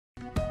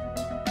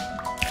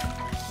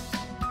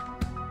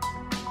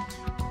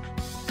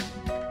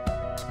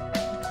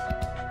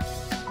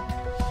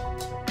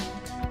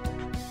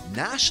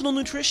National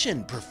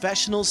Nutrition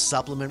Professional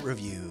Supplement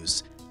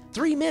Reviews.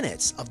 3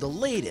 minutes of the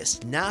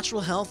latest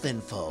natural health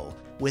info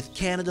with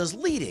Canada's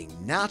leading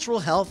natural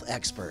health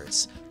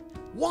experts.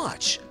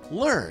 Watch,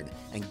 learn,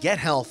 and get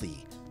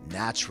healthy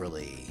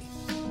naturally.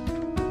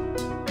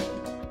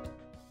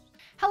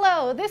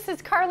 Hello, this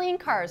is Karlene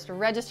Karst,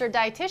 registered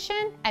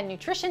dietitian and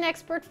nutrition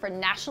expert for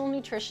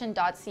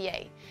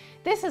Nationalnutrition.ca.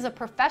 This is a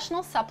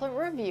professional supplement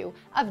review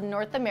of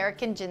North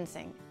American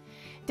Ginseng.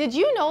 Did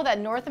you know that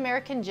North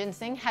American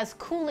Ginseng has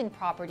cooling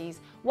properties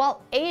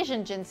while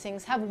Asian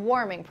ginsengs have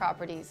warming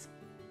properties?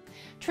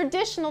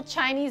 Traditional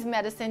Chinese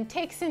medicine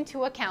takes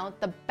into account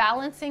the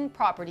balancing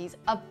properties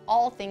of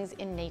all things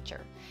in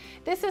nature.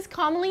 This is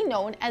commonly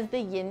known as the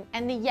yin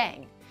and the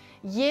yang.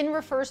 Yin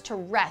refers to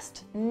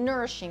rest,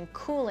 nourishing,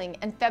 cooling,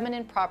 and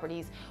feminine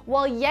properties,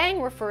 while yang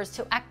refers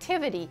to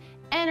activity,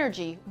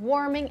 energy,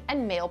 warming,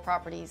 and male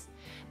properties.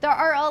 There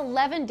are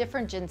 11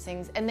 different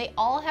ginsengs, and they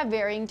all have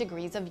varying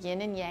degrees of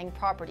yin and yang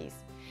properties.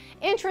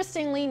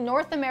 Interestingly,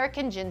 North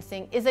American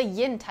ginseng is a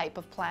yin type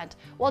of plant,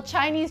 while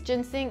Chinese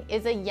ginseng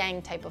is a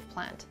yang type of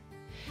plant.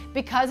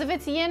 Because of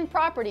its yin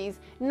properties,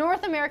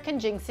 North American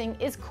ginseng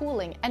is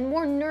cooling and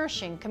more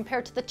nourishing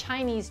compared to the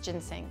Chinese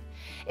ginseng.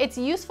 It's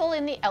useful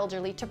in the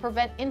elderly to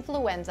prevent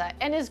influenza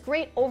and is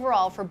great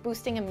overall for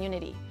boosting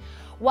immunity.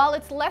 While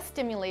it's less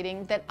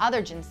stimulating than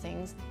other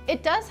ginsengs,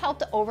 it does help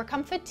to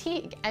overcome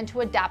fatigue and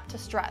to adapt to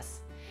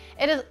stress.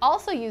 It is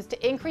also used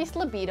to increase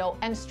libido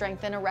and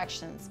strengthen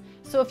erections.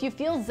 So if you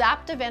feel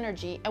zapped of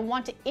energy and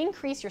want to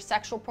increase your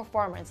sexual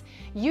performance,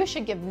 you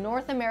should give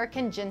North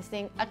American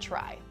ginseng a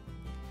try.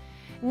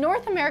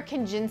 North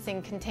American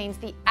ginseng contains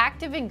the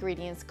active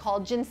ingredients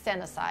called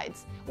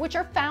ginsenosides, which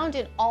are found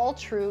in all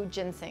true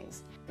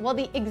ginsengs. While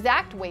the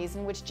exact ways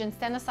in which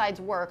ginsenosides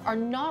work are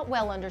not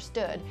well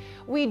understood,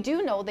 we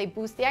do know they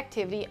boost the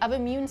activity of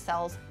immune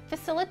cells,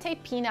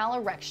 facilitate penile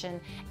erection,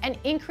 and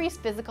increase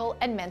physical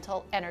and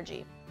mental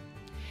energy.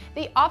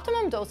 The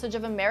optimum dosage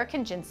of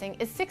American ginseng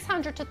is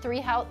 600 to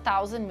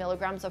 3,000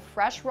 milligrams of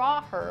fresh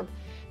raw herb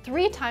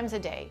 3 times a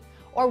day,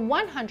 or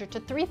 100 to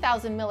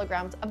 3,000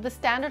 milligrams of the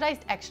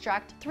standardized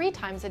extract 3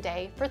 times a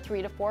day for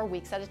 3 to 4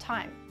 weeks at a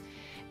time.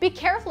 Be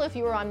careful if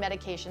you are on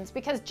medications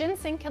because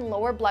ginseng can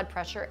lower blood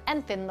pressure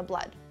and thin the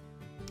blood.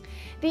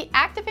 The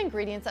active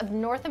ingredients of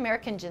North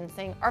American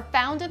ginseng are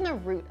found in the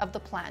root of the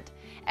plant,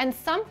 and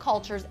some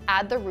cultures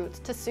add the roots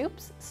to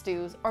soups,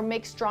 stews, or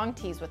make strong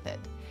teas with it.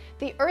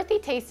 The earthy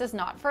taste is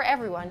not for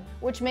everyone,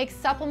 which makes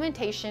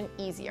supplementation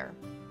easier.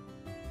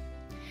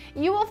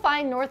 You will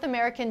find North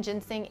American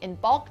ginseng in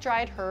bulk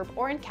dried herb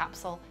or in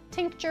capsule,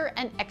 tincture,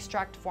 and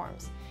extract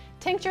forms.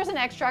 Tinctures and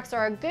extracts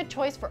are a good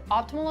choice for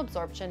optimal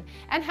absorption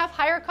and have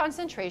higher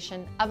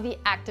concentration of the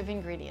active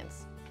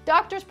ingredients.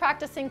 Doctors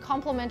practicing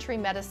complementary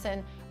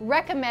medicine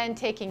recommend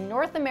taking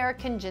North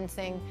American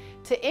ginseng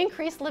to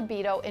increase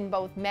libido in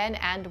both men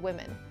and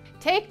women.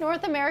 Take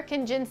North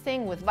American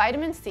ginseng with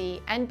vitamin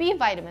C and B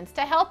vitamins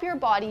to help your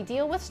body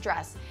deal with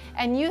stress,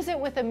 and use it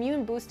with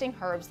immune-boosting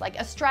herbs like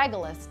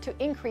astragalus to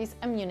increase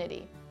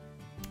immunity.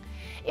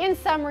 In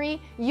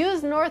summary,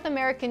 use North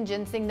American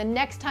ginseng the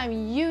next time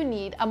you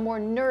need a more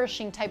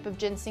nourishing type of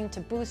ginseng to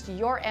boost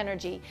your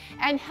energy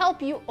and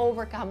help you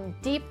overcome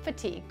deep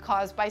fatigue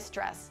caused by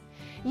stress.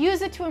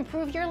 Use it to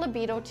improve your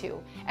libido too,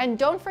 and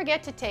don't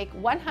forget to take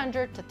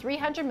 100 to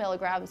 300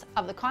 milligrams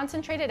of the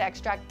concentrated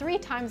extract 3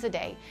 times a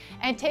day,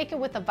 and take it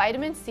with a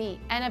vitamin C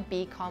and a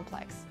B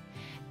complex.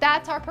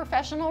 That's our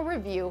professional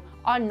review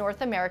on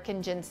North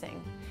American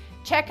ginseng.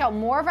 Check out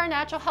more of our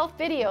natural health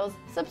videos,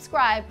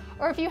 subscribe,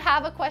 or if you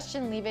have a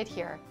question, leave it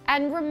here.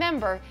 And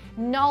remember,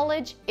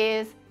 knowledge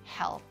is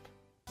health.